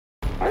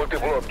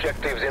Multiple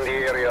objectives in the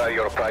area are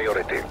your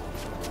priority.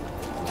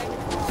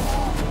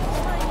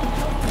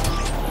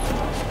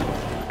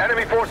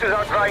 Enemy forces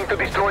are trying to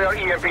destroy our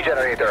EMP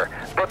generator.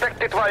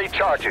 Protect it while it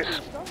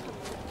charges.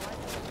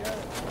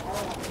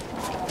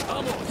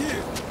 Ammo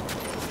here!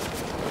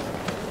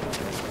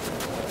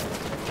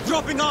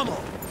 Dropping ammo!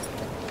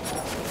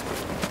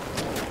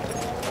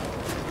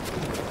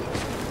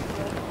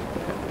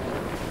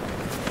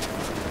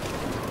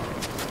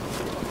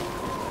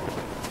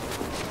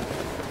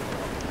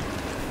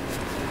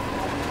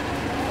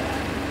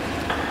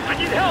 I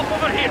need help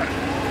over here!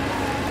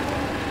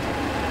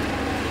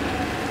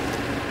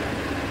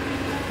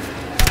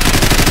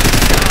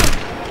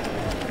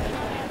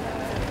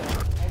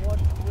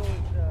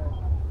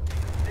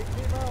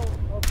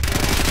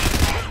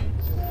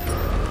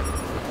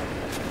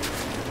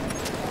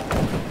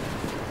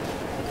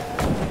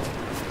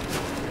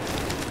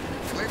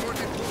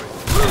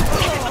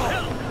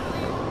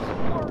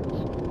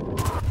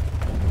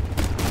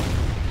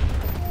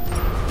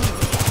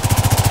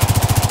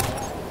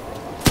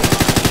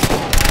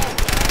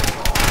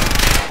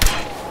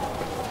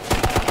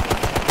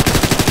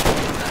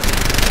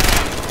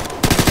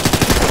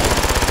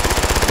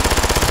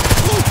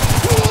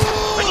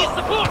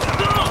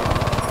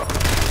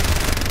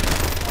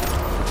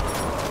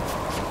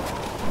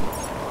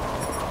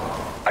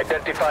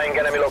 Identifying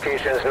enemy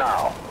locations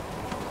now.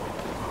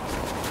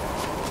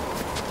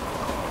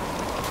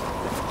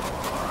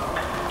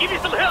 Give me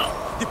some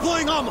help!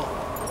 Deploying ammo!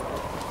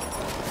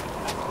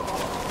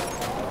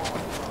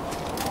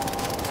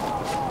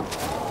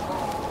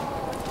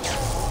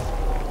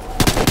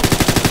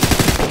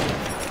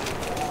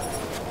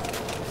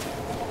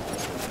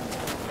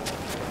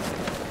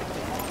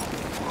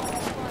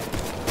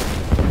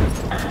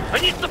 I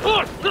need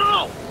support!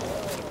 Now!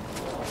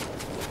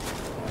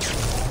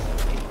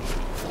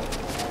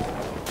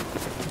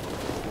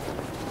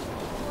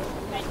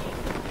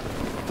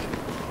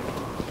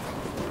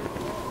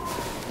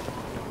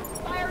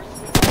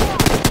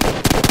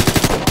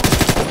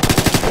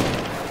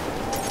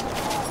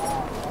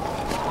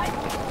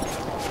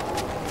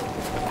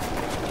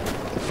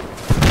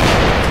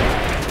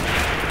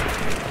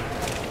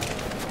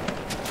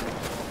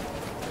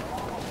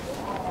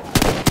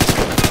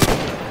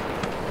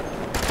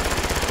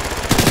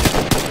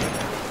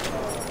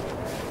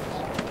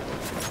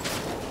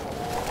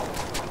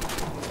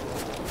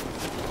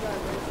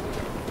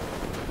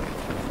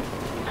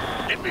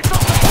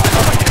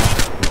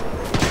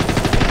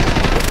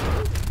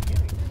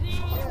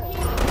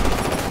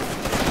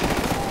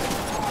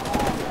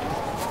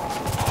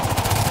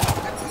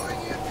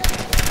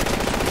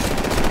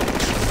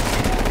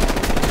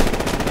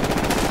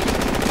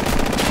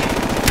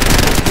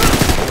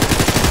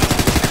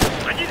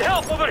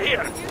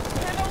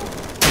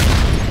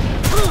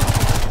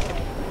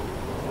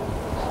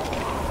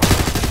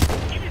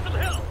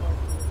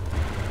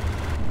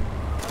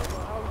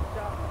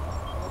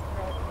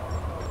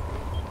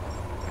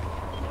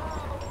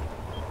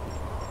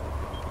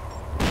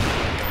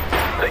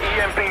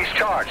 EMP's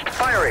charged.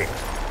 Firing.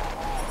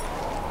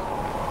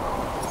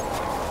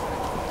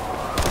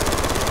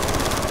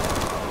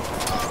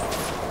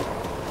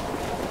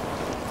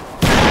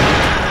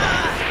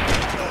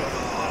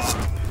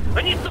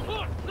 I need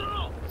support.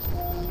 No.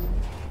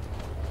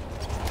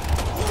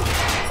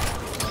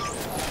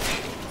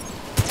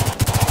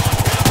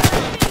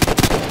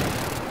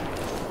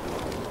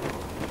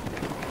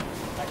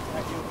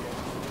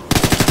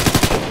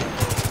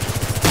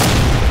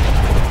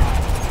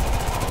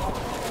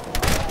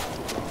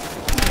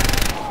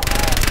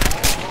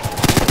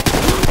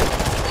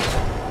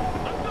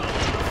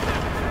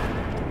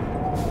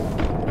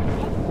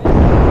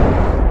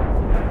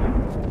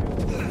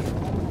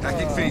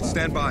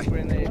 Stand by.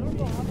 Deploying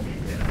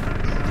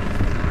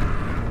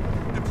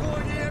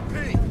EMP!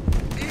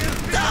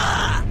 EMP!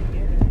 Ah!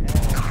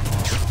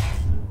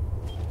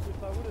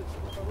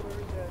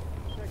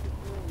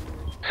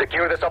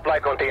 Secure the supply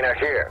container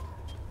here.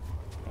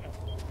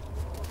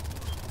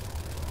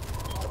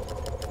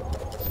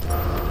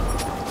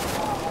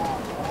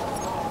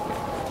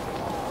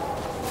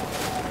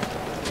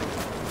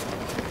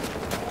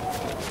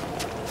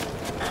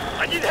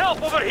 I need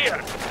help over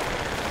here!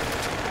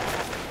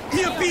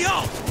 EMP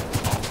out!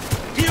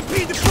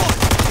 EMP deployed!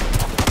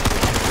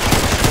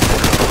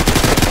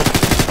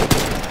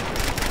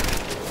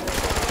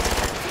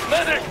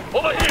 Medic,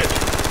 over here!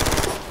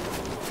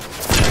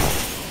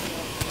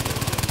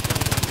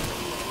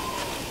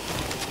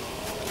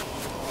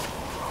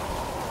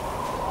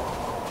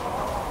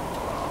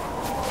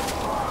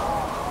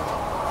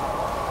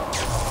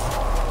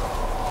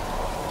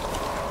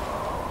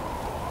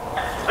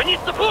 I need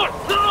support!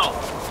 No!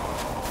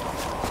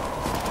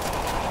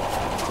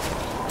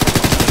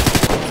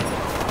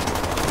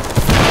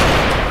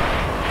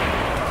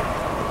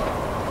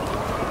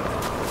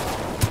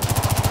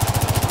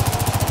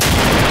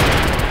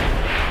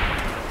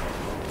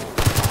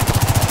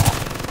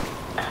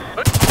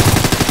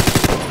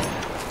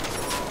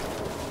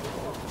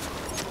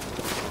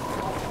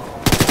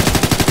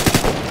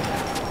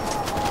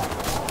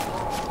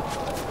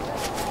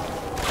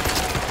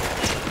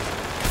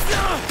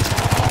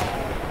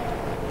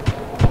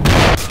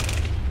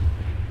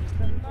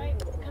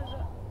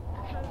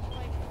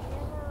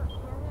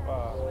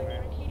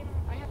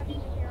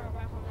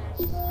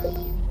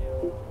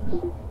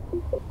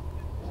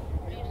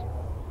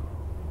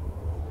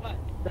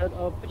 That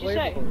What'd you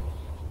say? flavor.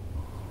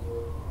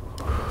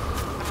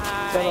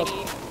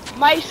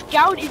 My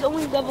scout is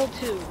only level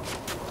 2.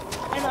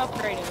 I'm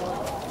upgrading one.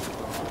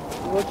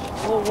 What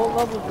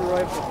level's your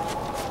rifle?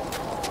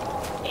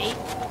 8.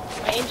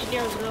 My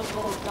engineer is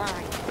level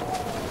 9.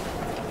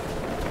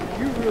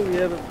 You really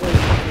haven't played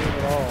this game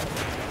at all.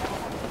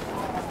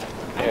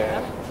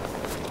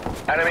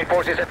 Yeah. Enemy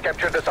forces have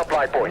captured the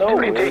supply point. No,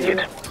 Retake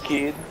it.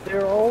 kid.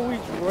 They're always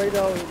right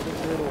out in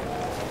the middle.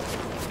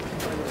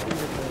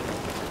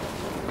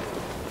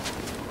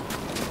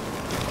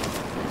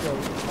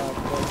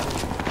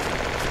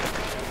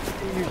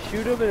 You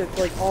shoot them and it's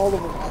like all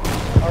of them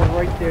are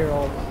right there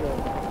all of a sudden.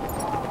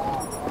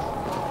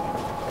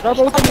 And I'm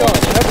open yard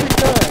every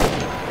time.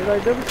 And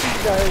I've never seen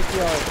guys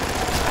yard.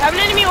 I have an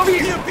enemy over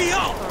here! EMP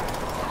out!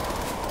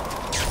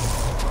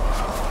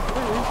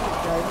 Where is this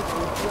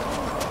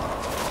guy?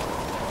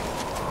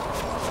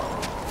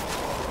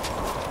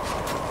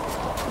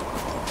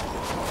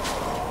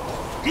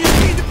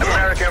 EMP deployed!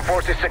 American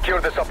forces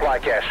secured the supply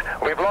cache.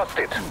 We've lost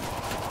it.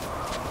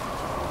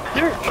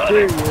 There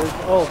he is.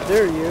 Oh,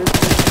 there he is.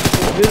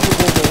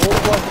 Invisible the whole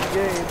fucking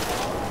game.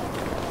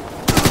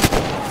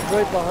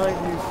 Right behind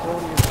you,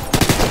 Tony.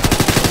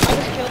 I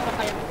was killed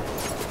behind him.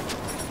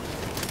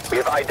 We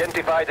have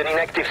identified an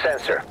inactive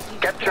sensor.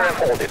 Capture and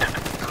hold it.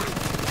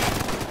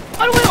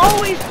 Why do I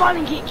always spawn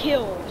and get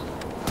killed?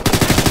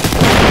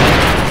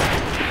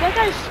 That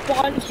guy's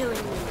spawn killing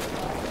me.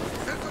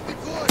 Sensor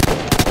deployed!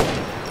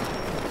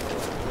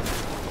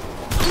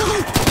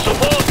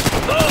 Support!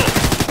 No!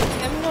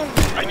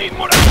 I need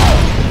more ammo!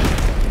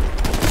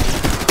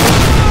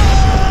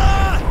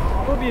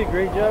 That would be a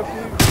great job for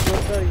you. Go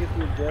try to get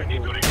the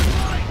objective.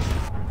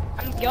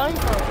 I'm going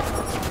for it.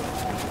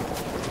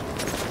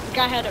 The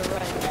guy had a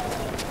run.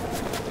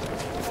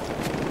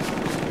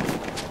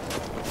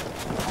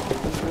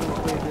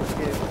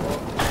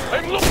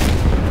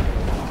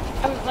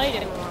 I haven't played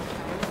it in a long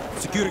time.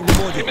 Securing the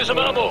module. Give me some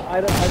ammo!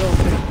 I don't think you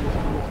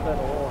spent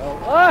a whole hell.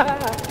 Ah!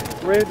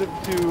 Random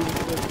 2.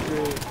 That's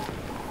great.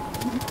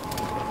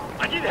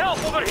 I need help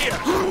over here!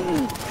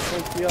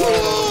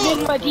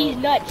 Min my D's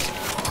nuts.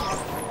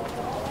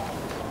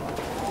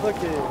 Look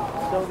at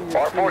Sony.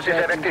 Our forces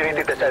have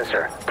activated the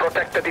sensor.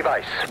 Protect the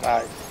device.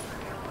 Nice.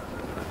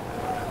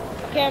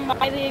 Okay, I'm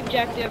by the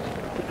objective.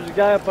 There's a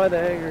guy up by the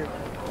hangar.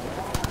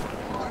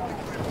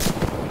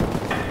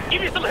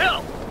 Give me some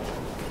help!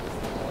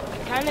 I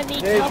kinda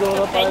need Hey, help going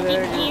up by the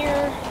defending hangar.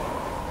 here.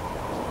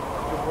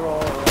 We're all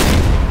alright.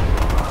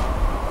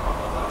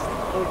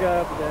 Little guy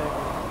up the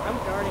hangar. I'm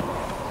guarding it.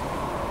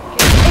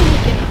 Okay, hey,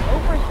 get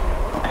over here.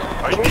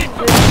 I Don't need get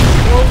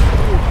close to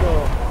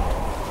yourself.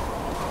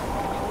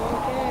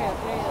 Okay.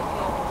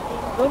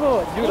 No,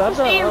 dude, I'm not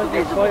Stay on your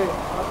invisible. fire.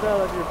 I'm not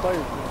on your fire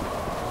team.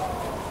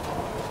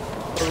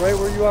 But right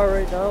where you are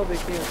right now, they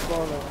can't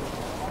spawn on you.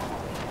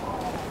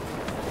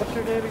 What's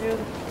your name again?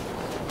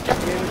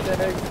 Game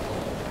tag?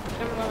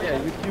 Yeah,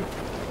 you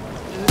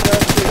does it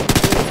not say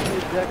the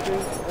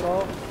objective at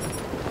all?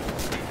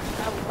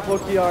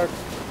 OTR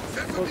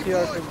from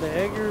the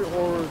hangar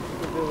or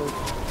the village?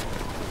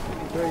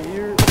 He's right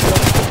here. The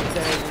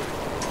hangar.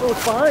 No,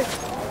 it's behind.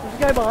 There's a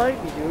guy behind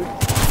me, dude.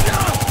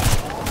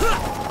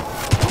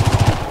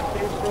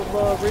 Came from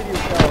radio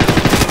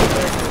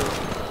tower.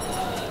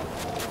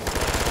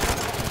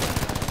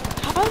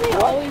 How are they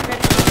always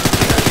ready?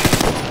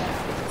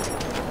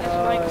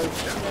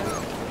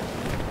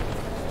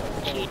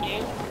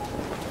 Cheating.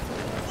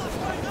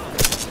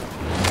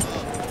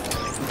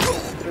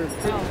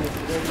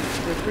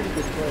 They're pretty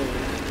good players.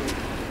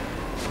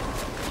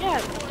 Yeah,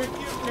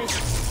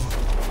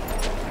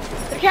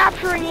 they're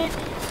capturing it.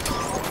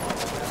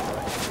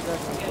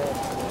 That's the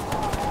best.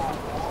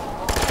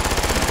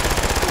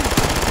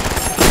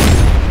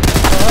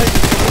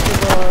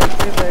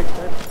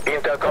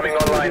 Intel coming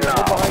online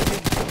now.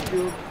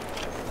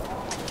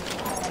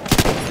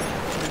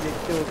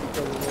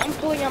 I'm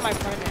pulling out my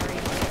primary.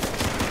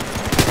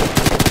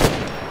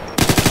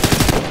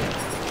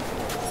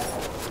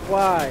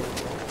 Why?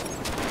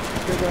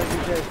 Because I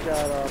think that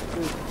shot off.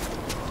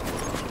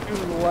 Two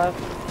to the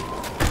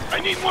left. I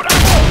need more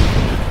ammo!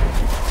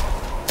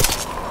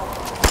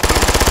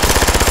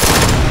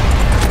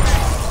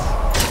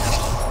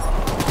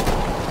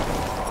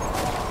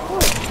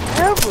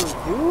 Whatever,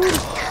 dude.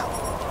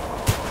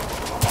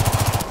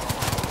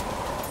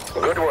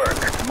 Good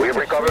work. We've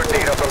recovered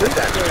data from the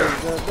sensor.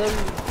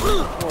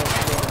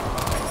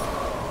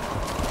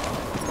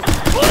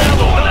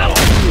 More ammo!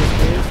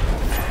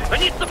 I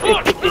need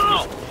support!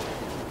 Now!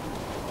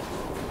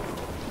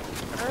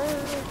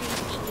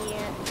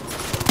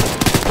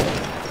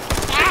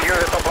 Secure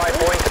the supply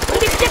point.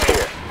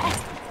 Here.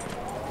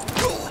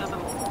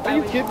 Are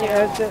you kidding me?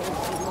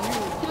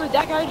 Dude,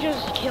 that guy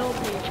just killed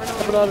me for no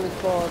Coming out of his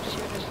spawn.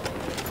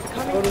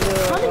 Coming, Go to the,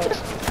 coming to,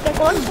 they're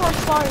going for a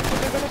spawn, so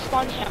they're gonna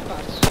spawn camp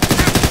us.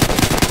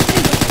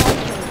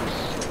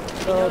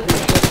 No,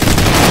 dude.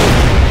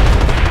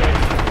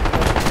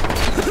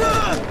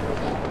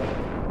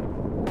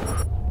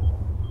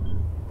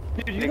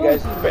 Dude, you The know guy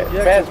this is an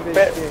objective-based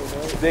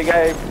game,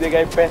 right? the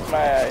guy passed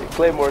my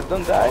claymore.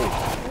 Don't die.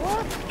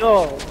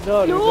 No, dude,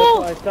 No, that's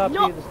why I stopped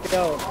no. being the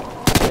scout.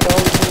 They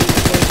always really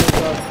play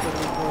those up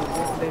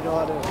because they know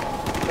how to,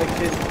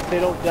 like, they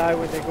don't die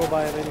when they go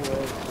by them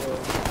anyway, so.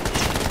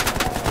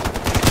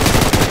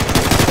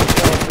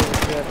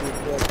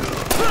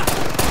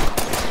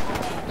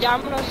 Yeah,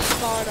 I'm gonna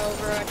spawn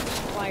over at the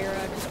supplier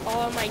because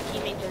all of my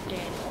teammates are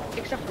dead,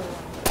 except for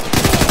one.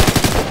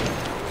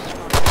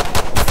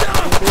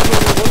 There's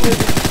only one way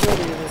to kill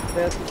you, and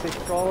that's if they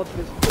crawl up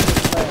this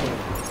ladder.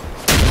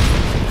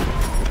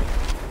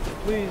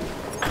 Please.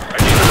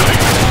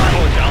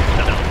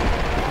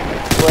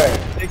 Where?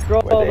 They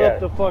crawled Where they up at?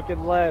 the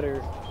fucking ladder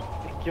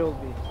and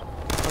killed me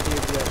on the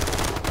objective.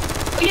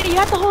 Oh, yeah, you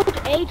have to hold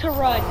A to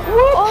run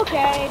now.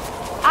 Okay,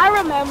 I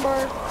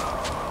remember.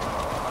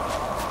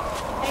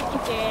 Thank you,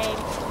 game.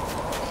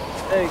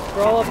 Hey,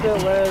 crawl up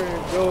that ladder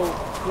and go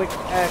click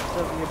X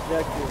on the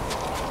objective.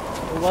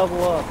 And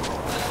level up.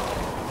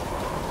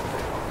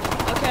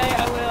 Okay,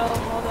 I will.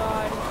 Hold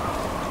on.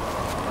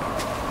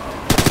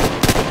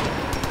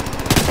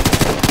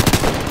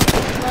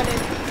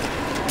 Running.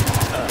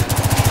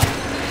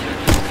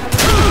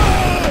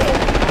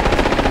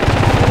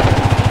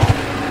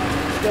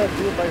 You gotta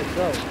do it by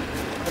yourself.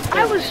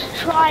 I was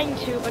trying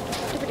to, but the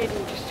stupid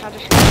idiot just had to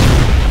shoot.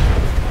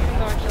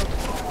 No, I killed him.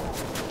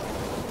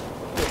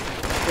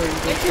 So you If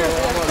just you're go,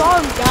 the I'm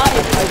song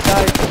died. I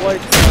died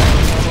twice now.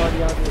 I'm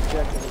already on the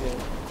objective again.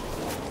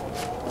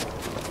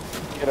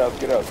 Get out,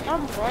 get out.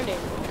 I'm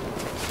running.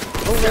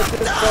 Don't let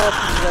them crawl up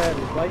these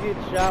ladders. If I get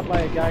shot by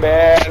a guy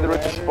Bad crawling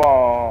up the ladder,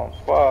 respawn.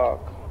 Fuck.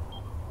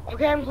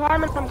 Okay, I'm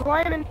climbing. I'm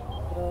climbing.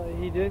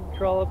 he didn't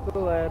crawl up the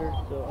ladder,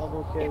 so I'm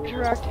okay with it.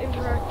 Interact.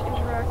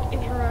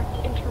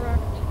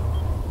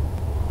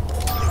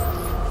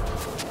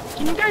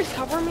 Can you guys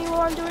cover me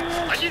while I'm doing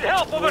I this? need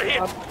help over here.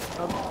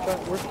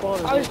 We're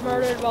spawning. I was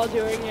murdered while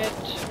doing it.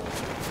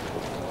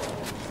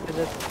 And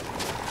that's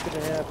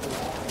gonna happen.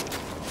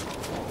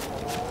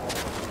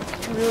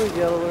 You really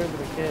gotta learn the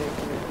mechanics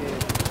of this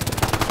game.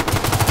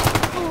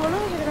 Oh, when I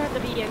was gonna have to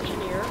be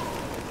engineer.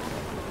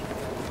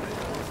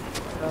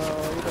 You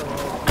don't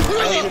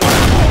know.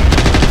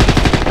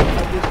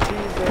 I just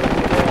see that.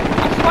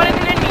 I'm spawning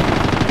an enemy.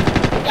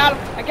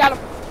 I got him.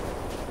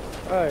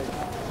 Alright,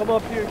 come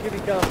up here and give me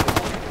confidence.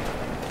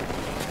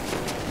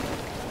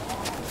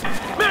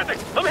 Medic,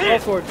 I'm Crawl here.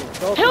 towards me.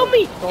 Crawl Help towards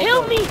me!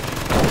 Help me!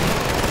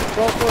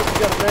 Crawl towards me. You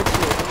got a med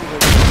kit.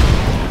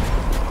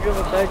 You have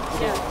a med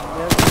kit. Yeah.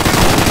 Yes.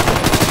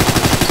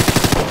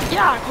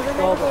 Yeah, because I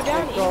Crawl never go up,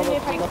 down. crawl Even up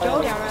if I the go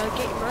ladder. down, I'll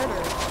get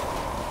murdered.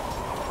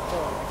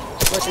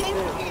 Like I said.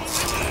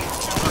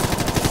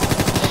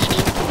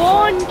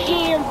 Spawn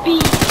can be.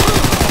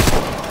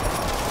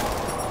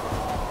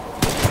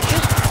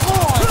 Just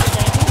spawn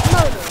and get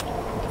murdered.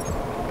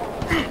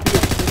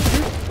 If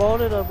you're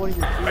spawning on one of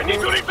your I need to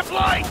teammates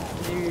resupply.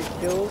 and you get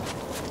killed,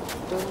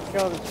 it doesn't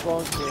count as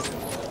spawn killing.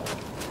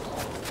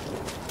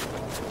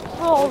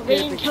 Oh, they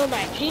didn't kill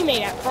my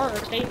teammate at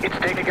first. They It's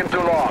taking too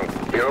long.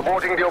 We're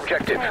aborting the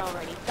objective.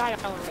 die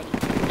already.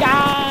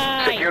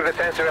 Die! Secure the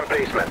sensor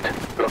emplacement.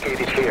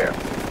 Located here.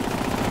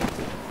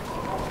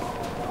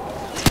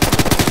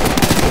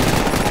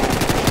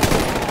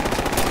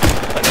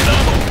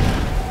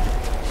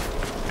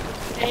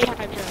 They have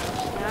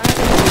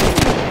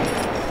drugs.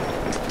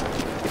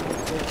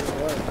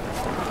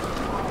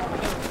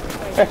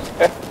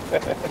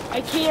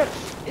 I can't.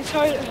 It's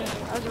hard.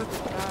 I was about to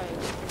die.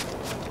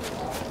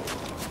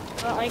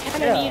 Well, I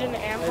kind of need an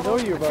ammo. I know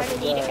you're about I to kind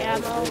of need die.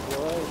 ammo.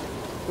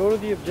 Go to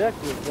the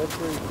objective. That's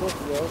where you're supposed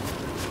to go.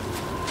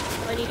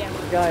 I need ammo.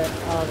 The guy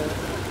on it.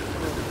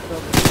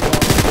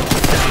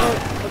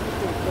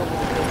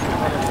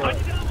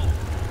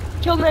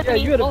 Killed an Yeah,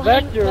 enemy you had a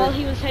vector. while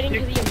he was heading to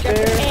the Kicked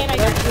objective, there, and I I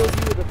got killed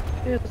you with a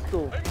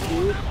pistol,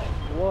 dude.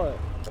 What?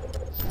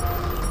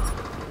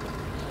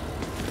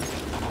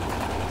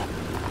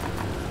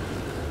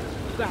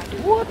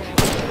 What?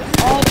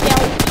 All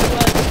down to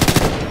us.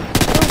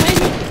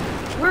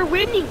 We're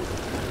winning.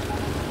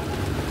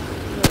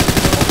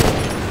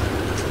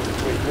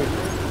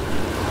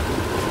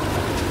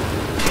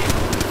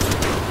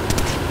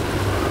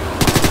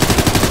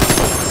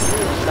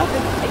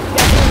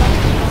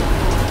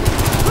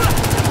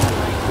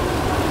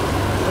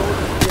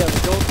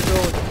 Don't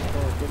throw it.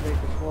 They make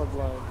us more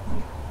blind.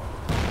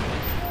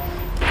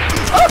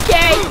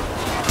 Okay.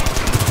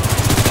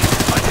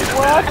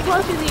 Well, I'm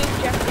close to the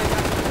objective.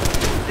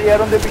 They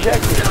are on the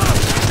objective.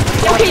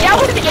 Okay, that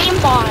was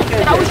aimbot.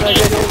 That was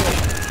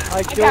aimbot. I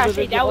I killed gotta him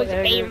say, in that was the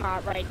hangar.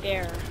 aimbot right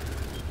there.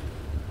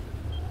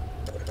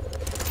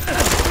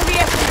 We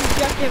have the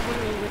objective when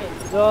we win.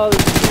 No,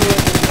 there's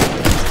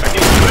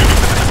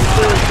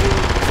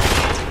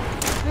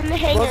In the two. Run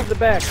hangar. to the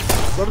back.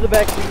 Run to the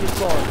back so you can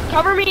spawn.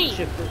 Cover me.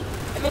 Shift it.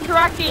 I'm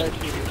interacting.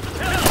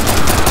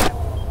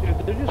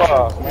 Dude, they're just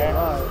Fuck, stay man.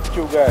 alive.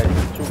 Two guys. I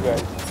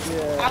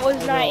Yeah. was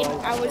know,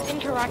 not. I was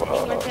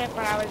interacting with it,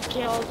 but I was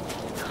killed.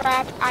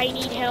 Crap! I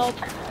need help.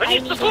 I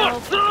need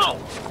support. No.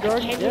 I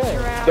can't dead.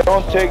 interact.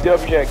 Don't take the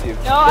objective.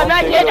 No, I'm Don't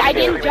not take dead. the I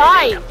didn't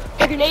objective. die.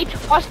 A grenade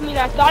tossed me and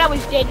I thought I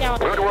was dead now.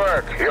 Good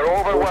work. You're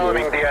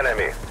overwhelming the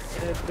enemy.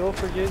 And don't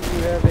forget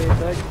you have a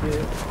med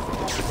kit.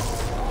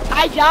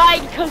 I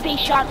died because they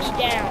shot me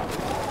down.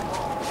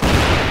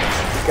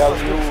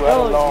 Got you right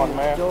along,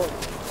 man. Don't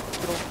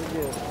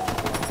forget.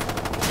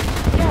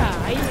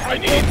 Yeah, I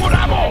need more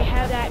ammo. I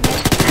have that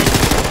med kit.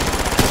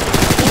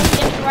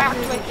 Don't interact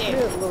with Shit,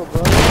 it. little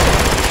brother.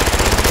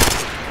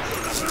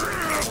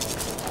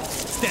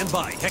 Stand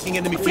by. Hacking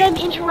enemy When I'm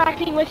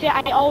interacting with it,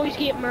 I always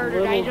get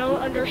murdered. I don't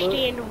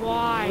understand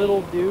why.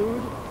 Little dude.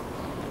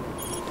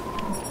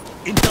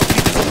 Intel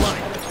feed is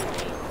online.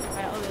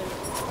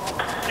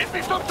 Give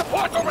me some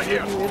support over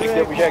here!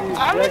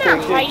 I'm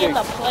gonna hide in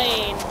the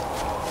plane.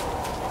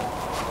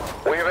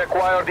 We've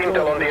acquired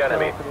intel on the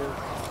enemy.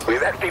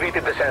 We've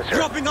activated the sensor.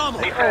 Dropping ammo.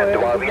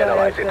 Defend while we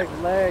analyze it.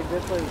 Lag.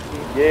 That's what it's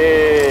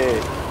Yeah.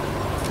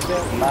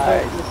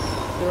 Nice.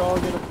 They're all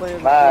gonna play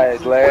in the Nice,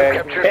 same- We've leg.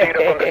 captured data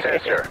from the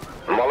sensor.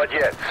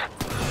 Молодец.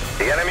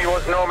 The enemy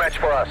was no match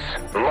for us.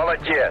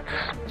 Молодец.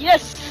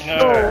 Yes!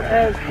 Go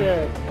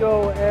Aztec!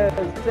 Go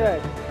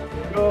Aztec!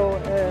 Go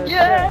Aztec!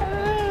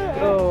 Yeah!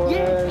 Go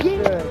Yeah!